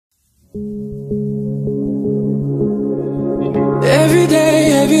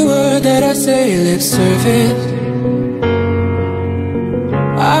I say lip service.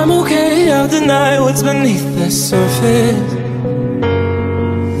 I'm okay, I'll deny what's beneath the surface.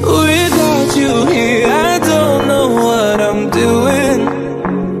 Without you here, I don't know what I'm doing.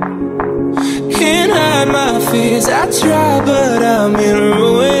 Can't hide my fears, I try but I'm in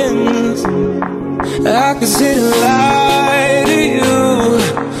ruins. I could sit and lie to you,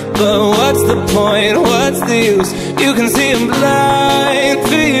 but what's the point, what's the use? You can see I'm blind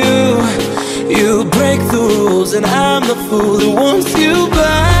for you. You break the rules and I'm the fool who wants you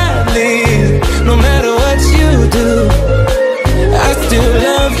badly. No matter what you do, I still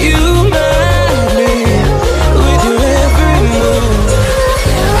love you madly. With your every move,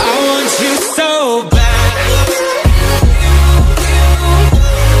 I want you so bad.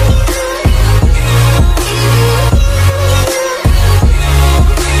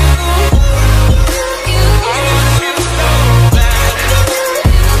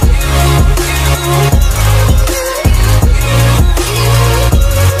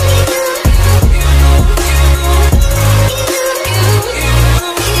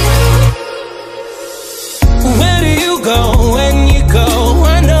 Where do you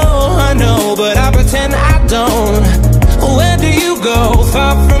go?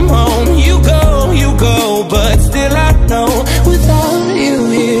 Far from home. You go, but still I know. Without you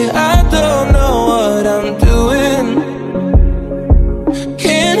here, I don't know what I'm doing.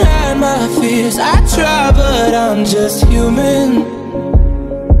 Can't hide my fears, I try but I'm just human.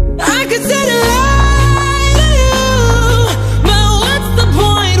 I could say a lie to you, but what's the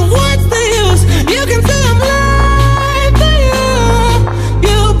point, what's the use? You can say I'm lying for you.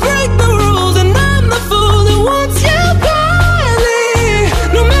 You break the rules and I'm the fool who wants you.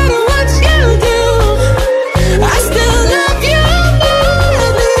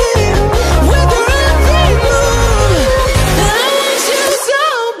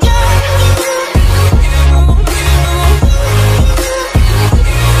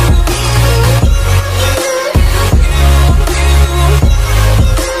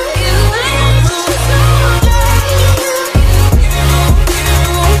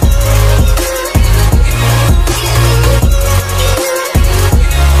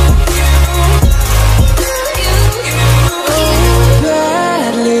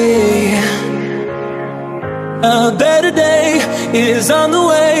 A better day is on the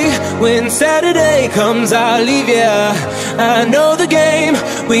way. When Saturday comes, I'll leave ya. I know the game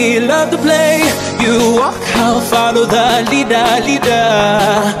we love to play. You walk, I'll follow the leader.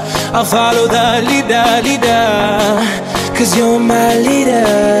 I'll follow the leader. 'Cause you're my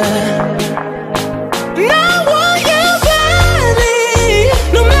leader.